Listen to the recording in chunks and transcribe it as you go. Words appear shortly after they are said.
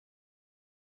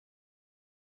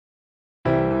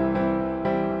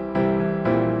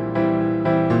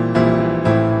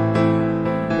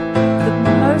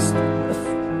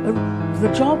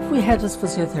job we had as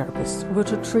physiotherapists were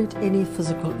to treat any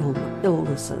physical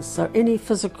illnesses, so any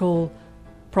physical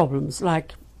problems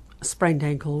like sprained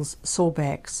ankles, sore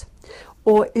backs,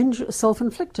 or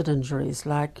self-inflicted injuries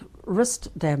like wrist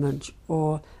damage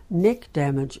or neck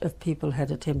damage if people had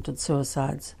attempted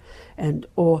suicides,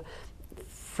 or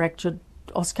fractured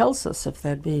oscalsis if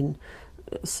they'd been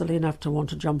silly enough to want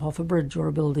to jump off a bridge or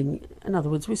a building. In other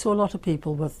words, we saw a lot of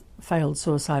people with failed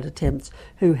suicide attempts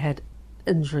who had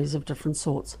injuries of different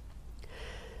sorts.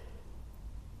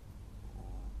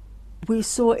 We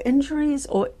saw injuries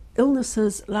or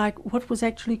illnesses like what was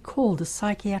actually called a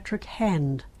psychiatric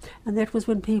hand, and that was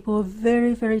when people were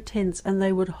very, very tense and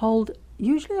they would hold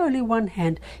usually only one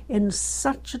hand in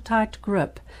such a tight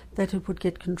grip that it would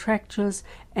get contractures,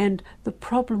 and the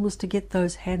problem was to get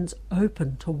those hands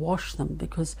open to wash them,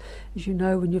 because as you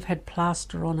know, when you've had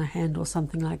plaster on a hand or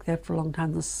something like that for a long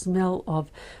time, the smell of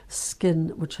skin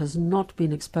which has not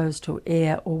been exposed to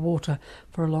air or water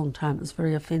for a long time is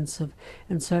very offensive.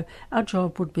 And so our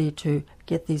job would be to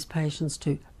get these patients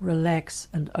to relax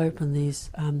and open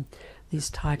this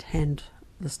tight hand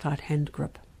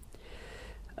grip.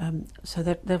 So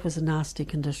that was a nasty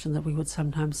condition that we would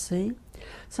sometimes see.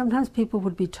 Sometimes people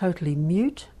would be totally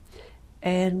mute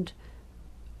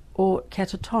or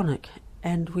catatonic,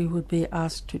 and we would be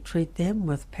asked to treat them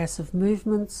with passive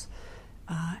movements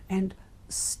and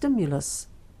stimulus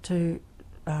to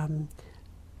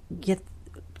get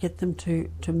them to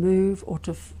move or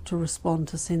to respond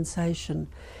to sensation.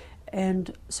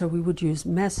 And so we would use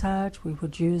massage, we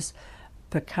would use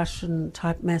percussion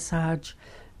type massage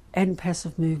and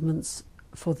passive movements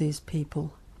for these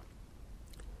people.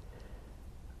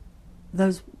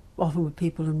 Those often were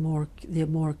people in the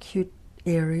more acute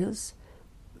areas,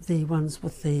 the ones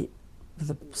with the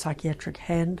psychiatric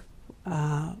hand,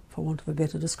 for want of a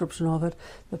better description of it,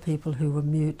 the people who were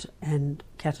mute and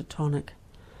catatonic.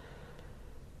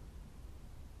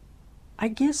 I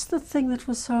guess the thing that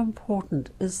was so important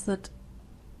is that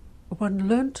one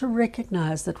learned to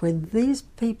recognize that when these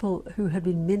people who had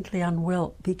been mentally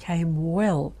unwell became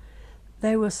well,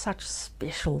 they were such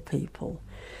special people.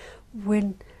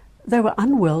 When they were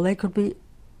unwell, they could be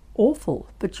awful,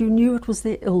 but you knew it was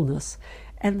their illness.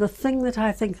 And the thing that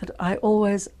I think that I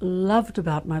always loved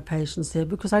about my patients there,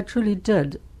 because I truly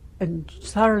did and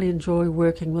thoroughly enjoy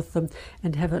working with them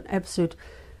and have an absolute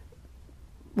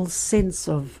sense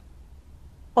of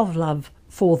love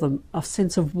for them, a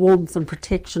sense of warmth and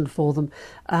protection for them,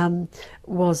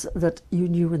 was that you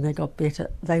knew when they got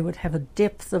better they would have a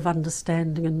depth of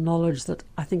understanding and knowledge that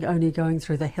I think only going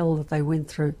through the hell that they went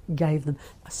through gave them.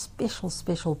 A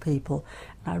special people,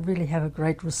 and I really have a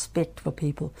great respect for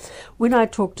people. When I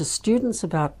talk to students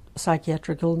about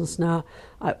psychiatric illness now,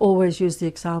 I always use the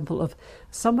example of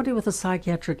somebody with a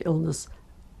psychiatric illness.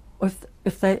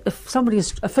 If a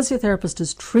physiotherapist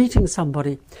is treating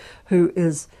somebody who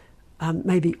is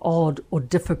maybe odd or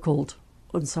difficult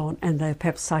and so on, and they're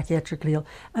perhaps psychiatrically ill,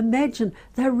 imagine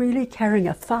they're really carrying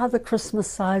a Father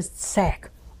Christmas-sized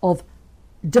sack of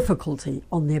difficulty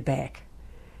on their back,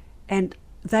 and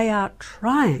they are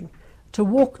trying to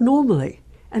walk normally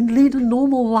and lead a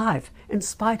normal life in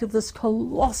spite of this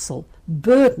colossal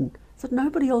burden that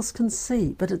nobody else can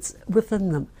see, but it's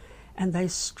within them, and they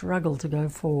struggle to go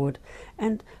forward.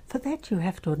 And for that you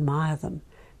have to admire them,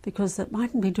 because they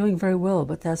mightn't be doing very well,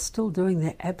 but they're still doing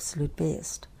their absolute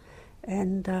best.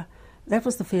 And that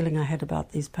was the feeling I had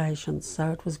about these patients,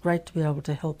 so it was great to be able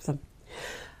to help them.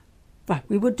 But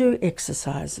we would do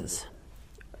exercises.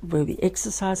 There would be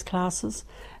exercise classes,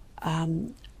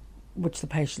 which the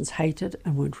patients hated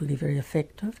and weren't really very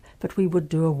effective, but we would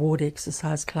do a ward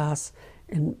exercise class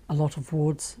in a lot of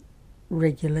wards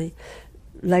regularly.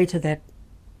 Later that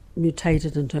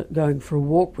mutated into going for a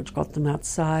walk, which got them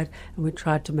outside, and we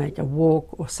tried to make a walk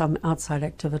or some outside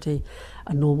activity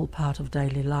a normal part of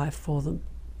daily life for them.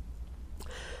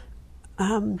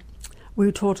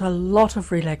 We taught a lot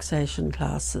of relaxation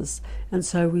classes, and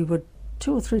so we would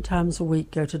 2 or 3 times a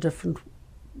week go to different,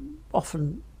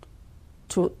 often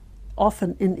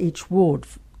in each ward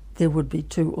there would be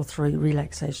 2 or 3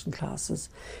 relaxation classes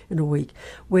in a week,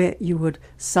 where you would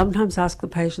sometimes ask the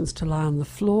patients to lie on the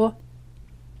floor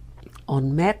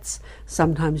on mats.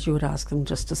 Sometimes you would ask them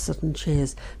just to sit in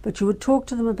chairs, but you would talk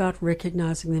to them about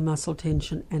recognizing their muscle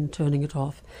tension and turning it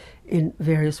off in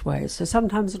various ways. So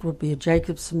sometimes it would be a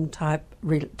Jacobson type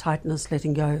tightness,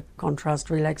 letting go, contrast,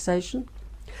 relaxation.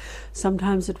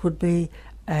 Sometimes it would be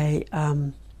a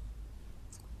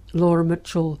Laura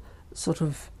Mitchell sort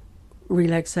of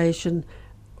relaxation,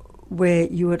 where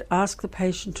you would ask the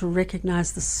patient to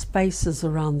recognize the spaces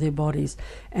around their bodies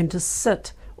and to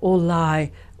sit or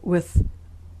lie with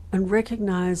and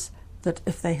recognize that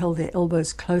if they held their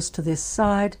elbows close to their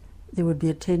side, there would be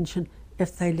a tension.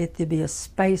 If they let there be a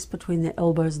space between their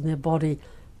elbows and their body,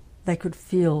 they could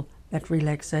feel that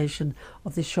relaxation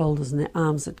of their shoulders and their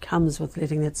arms that comes with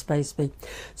letting that space be.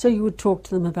 So you would talk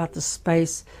to them about the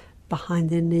space behind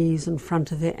their knees, in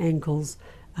front of their ankles,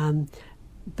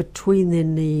 between their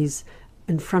knees,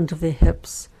 in front of their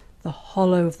hips, the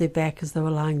hollow of their back as they were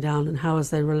lying down, and how as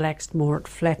they relaxed more it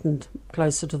flattened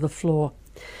closer to the floor.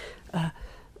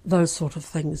 Those sort of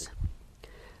things.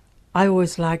 I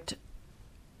always liked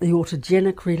the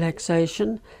autogenic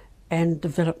relaxation and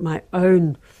developed my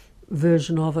own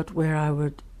version of it, where I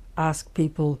would ask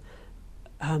people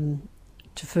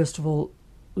to first of all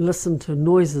listen to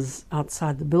noises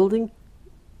outside the building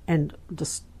and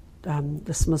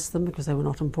dismiss them because they were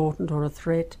not important or a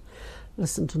threat.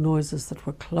 Listen to noises that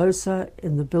were closer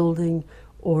in the building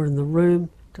or in the room,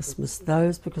 dismiss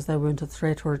those because they weren't a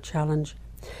threat or a challenge,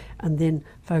 and then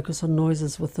focus on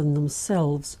noises within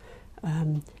themselves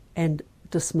and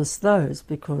dismiss those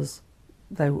because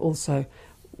they also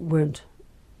weren't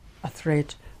a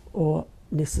threat or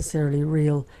necessarily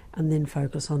real, and then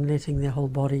focus on letting their whole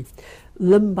body,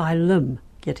 limb by limb,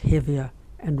 get heavier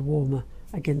and warmer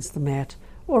against the mat,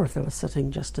 or if they were sitting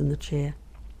just in the chair.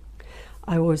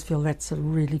 I always feel that's a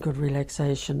really good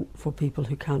relaxation for people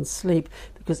who can't sleep,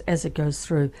 because as it goes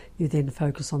through, you then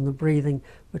focus on the breathing,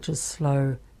 which is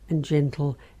slow and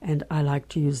gentle, and I like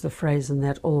to use the phrase in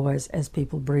that always, as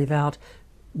people breathe out,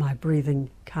 my breathing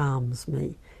calms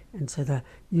me. And so they're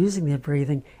using their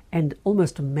breathing, and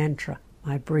almost a mantra,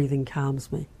 my breathing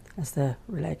calms me, as they're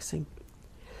relaxing.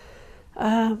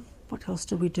 What else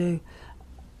do we do?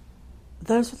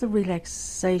 Those were the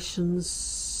relaxations.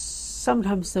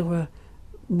 Sometimes they were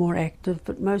more active,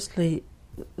 but mostly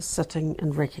sitting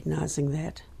and recognizing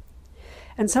that.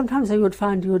 And sometimes you would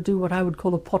find you would do what I would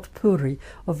call a potpourri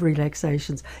of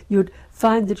relaxations. You would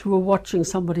find that you were watching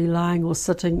somebody lying or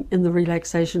sitting in the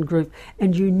relaxation group,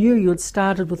 and you knew you had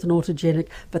started with an autogenic,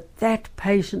 but that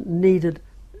patient needed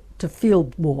to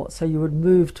feel more. So you would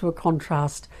move to a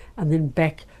contrast and then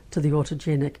back to the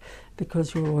autogenic,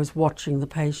 because you were always watching the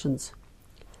patients.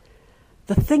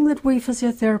 The thing that we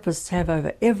physiotherapists have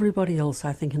over everybody else,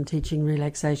 I think, in teaching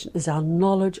relaxation is our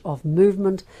knowledge of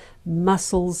movement,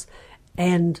 muscles,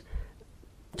 and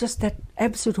just that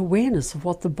absolute awareness of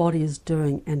what the body is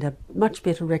doing, and a much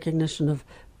better recognition of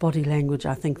body language,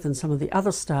 I think, than some of the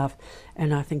other staff.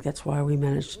 And I think that's why we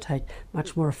manage to take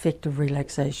much more effective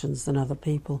relaxations than other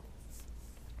people.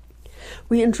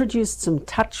 We introduced some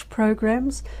touch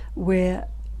programs where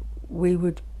we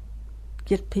would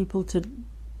get people to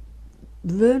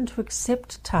learn to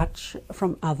accept touch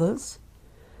from others,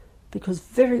 because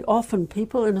very often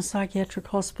people in a psychiatric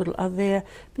hospital are there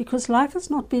because life has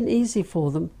not been easy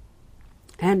for them,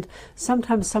 and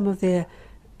sometimes some of their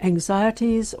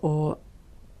anxieties or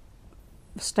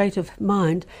state of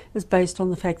mind is based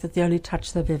on the fact that the only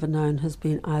touch they've ever known has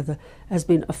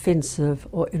been offensive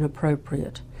or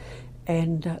inappropriate.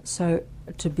 And so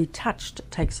to be touched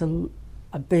takes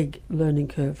a big learning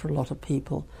curve for a lot of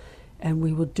people. And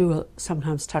we would do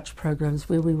sometimes touch programs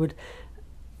where we would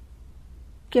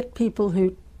get people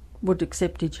who would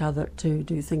accept each other to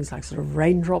do things like sort of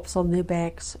raindrops on their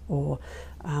backs, or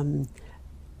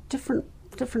different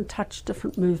touch,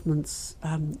 different movements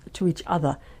to each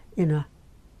other in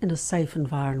a safe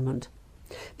environment.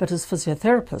 But as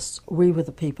physiotherapists, we were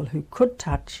the people who could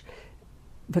touch,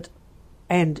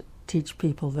 and teach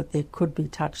people that there could be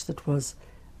touch that was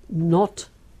not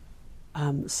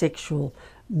sexual,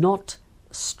 not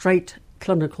straight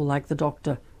clinical like the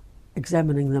doctor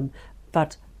examining them,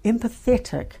 but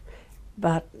empathetic,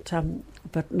 but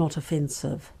not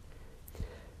offensive.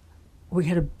 We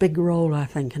had a big role, I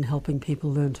think, in helping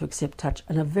people learn to accept touch,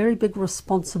 and a very big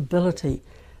responsibility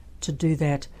to do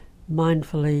that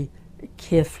mindfully,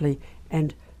 carefully,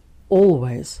 and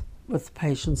always with the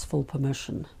patient's full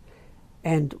permission,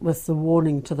 and with the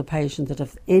warning to the patient that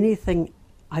if anything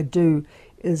I do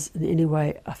is in any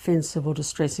way offensive or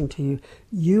distressing to you,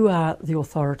 you are the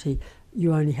authority.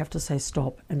 You only have to say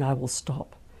stop, and I will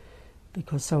stop.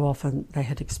 Because so often they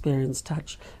had experienced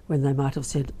touch when they might have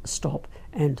said stop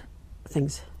and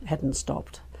things hadn't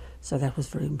stopped. So that was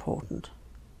very important.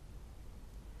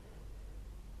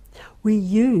 We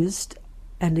used,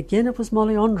 and again it was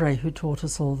Molly Andre who taught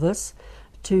us all this,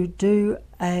 to do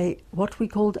what we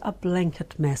called a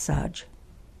blanket massage.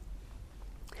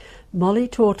 Molly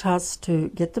taught us to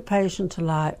get the patient to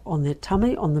lie on their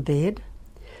tummy on the bed.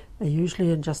 They're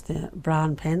usually in just their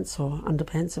brown pants or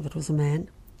underpants if it was a man.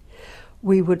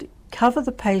 we would cover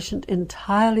the patient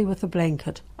entirely with a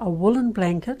blanket, a woolen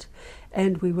blanket,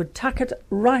 and we would tuck it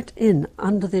right in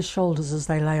under their shoulders as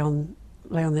they lay on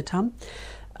their tum.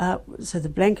 So the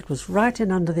blanket was right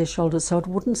in under their shoulders so it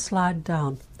wouldn't slide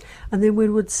down. And then we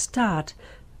would start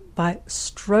by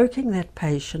stroking that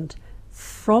patient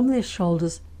from their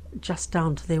shoulders just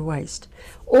down to their waist.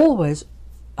 Always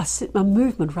a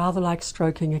movement rather like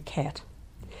stroking a cat.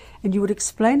 And you would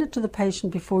explain it to the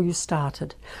patient before you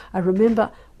started. I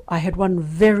remember I had one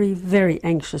very, very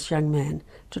anxious young man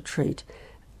to treat,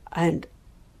 and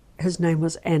his name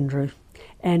was Andrew.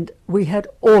 And we had,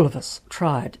 all of us,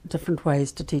 tried different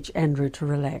ways to teach Andrew to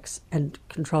relax and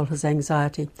control his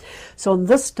anxiety. So on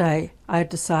this day, I had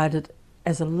decided,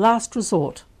 as a last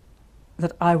resort,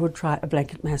 that I would try a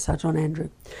blanket massage on Andrew.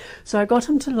 So I got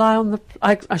him to lie on the...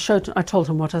 I told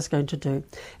him what I was going to do.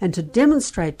 And to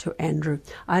demonstrate to Andrew,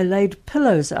 I laid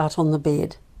pillows out on the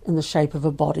bed in the shape of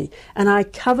a body, and I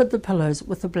covered the pillows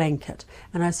with a blanket.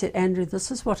 And I said, Andrew,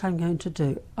 this is what I'm going to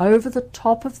do. Over the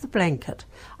top of the blanket,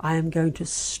 I am going to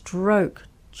stroke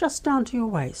just down to your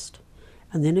waist.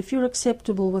 And then if you're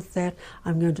acceptable with that,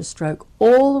 I'm going to stroke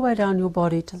all the way down your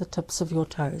body to the tips of your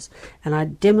toes. And I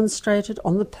demonstrated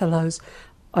on the pillows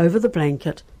over the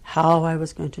blanket how I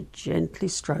was going to gently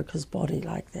stroke his body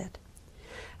like that.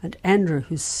 And Andrew,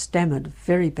 who stammered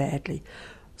very badly,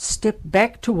 stepped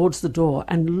back towards the door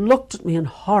and looked at me in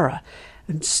horror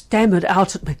and stammered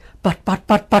out at me, but,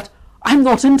 I'm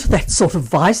not into that sort of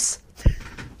vice.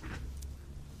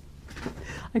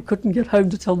 I couldn't get home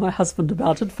to tell my husband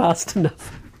about it fast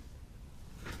enough.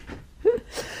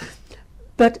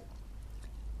 But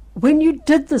when you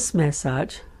did this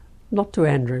massage, not to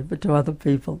Andrew, but to other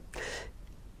people,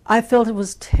 I felt it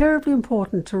was terribly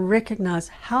important to recognize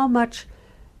how much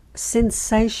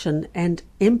sensation and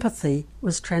empathy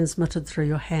was transmitted through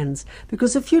your hands.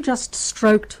 Because if you just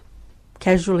stroked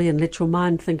casually and let your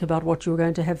mind think about what you were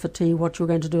going to have for tea, what you were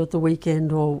going to do at the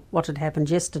weekend, or what had happened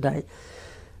yesterday,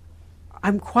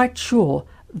 I'm quite sure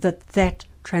that that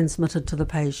transmitted to the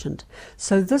patient.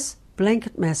 So this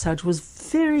blanket massage was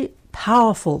very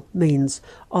powerful means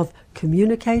of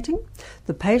communicating.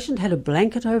 The patient had a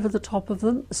blanket over the top of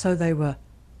them, so they were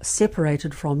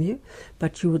separated from you,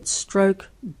 but you would stroke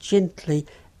gently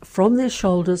from their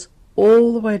shoulders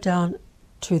all the way down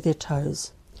to their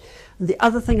toes. And the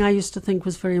other thing I used to think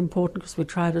was very important, because we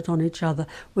tried it on each other,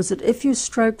 was that if you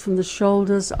stroked from the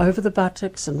shoulders over the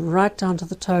buttocks and right down to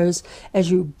the toes,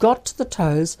 as you got to the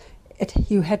toes,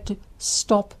 you had to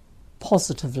stop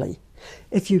positively.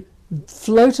 If you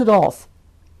floated off,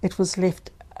 it was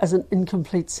left as an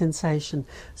incomplete sensation.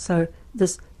 So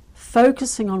this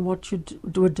focusing on what you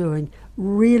were doing,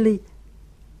 really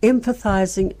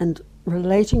empathizing and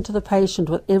relating to the patient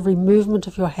with every movement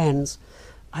of your hands,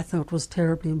 I thought was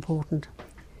terribly important.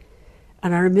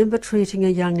 And I remember treating a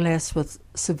young lass with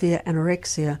severe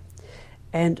anorexia,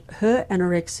 and her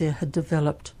anorexia had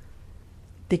developed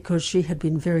because she had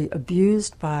been very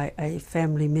abused by a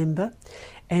family member,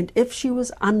 and if she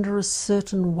was under a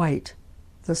certain weight,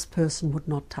 this person would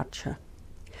not touch her.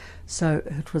 So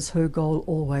it was her goal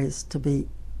always to be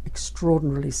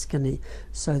extraordinarily skinny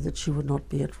so that she would not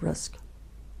be at risk.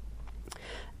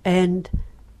 And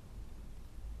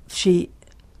she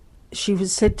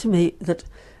was said to me that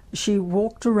she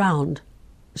walked around,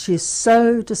 she is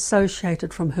so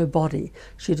dissociated from her body,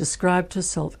 she described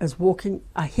herself as walking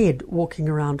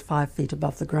around 5 feet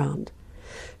above the ground.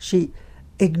 She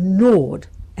ignored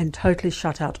and totally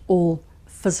shut out all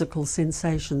physical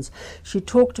sensations. She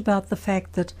talked about the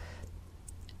fact that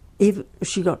even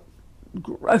she got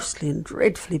grossly and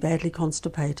dreadfully badly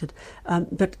constipated,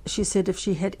 but she said if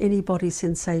she had any body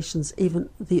sensations, even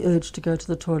the urge to go to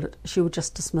the toilet, she would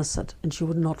just dismiss it and she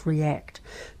would not react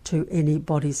to any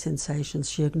body sensations.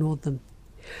 She ignored them.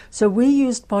 So we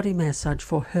used body massage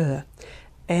for her,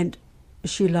 and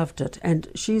she loved it. And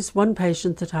she's one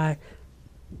patient that I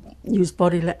use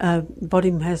blanket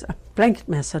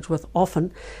massage with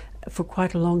often for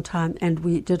quite a long time, and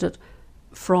we did it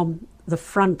from the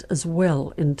front as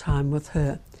well in time with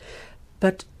her.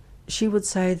 But she would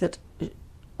say that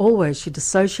always she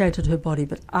dissociated her body,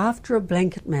 but after a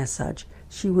blanket massage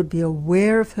she would be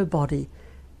aware of her body.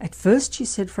 At first, she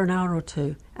said, for an hour or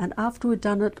two, and after we'd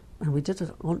done it, and we did it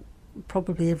on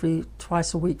probably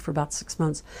twice a week for about 6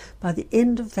 months, by the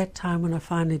end of that time when I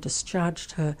finally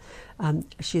discharged her,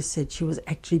 she said she was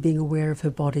actually being aware of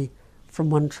her body from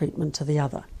one treatment to the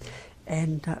other.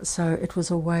 And so it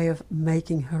was a way of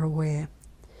making her aware.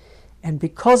 And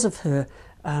because of her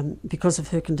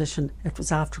condition, it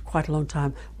was after quite a long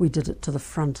time we did it to the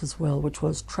front as well, which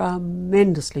was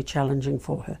tremendously challenging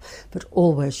for her. But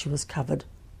always she was covered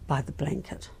by the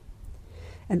blanket.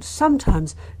 And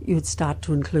sometimes you would start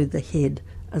to include the head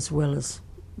as well as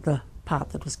the part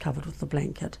that was covered with the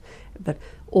blanket. But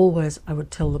always I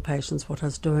would tell the patients what I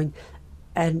was doing,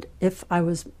 and if I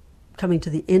was coming to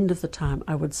the end of the time,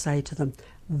 I would say to them,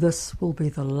 this will be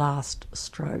the last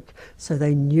stroke, so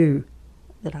they knew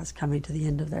that I was coming to the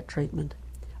end of that treatment.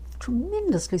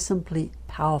 Tremendously simply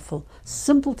powerful,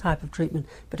 simple type of treatment,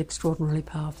 but extraordinarily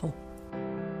powerful.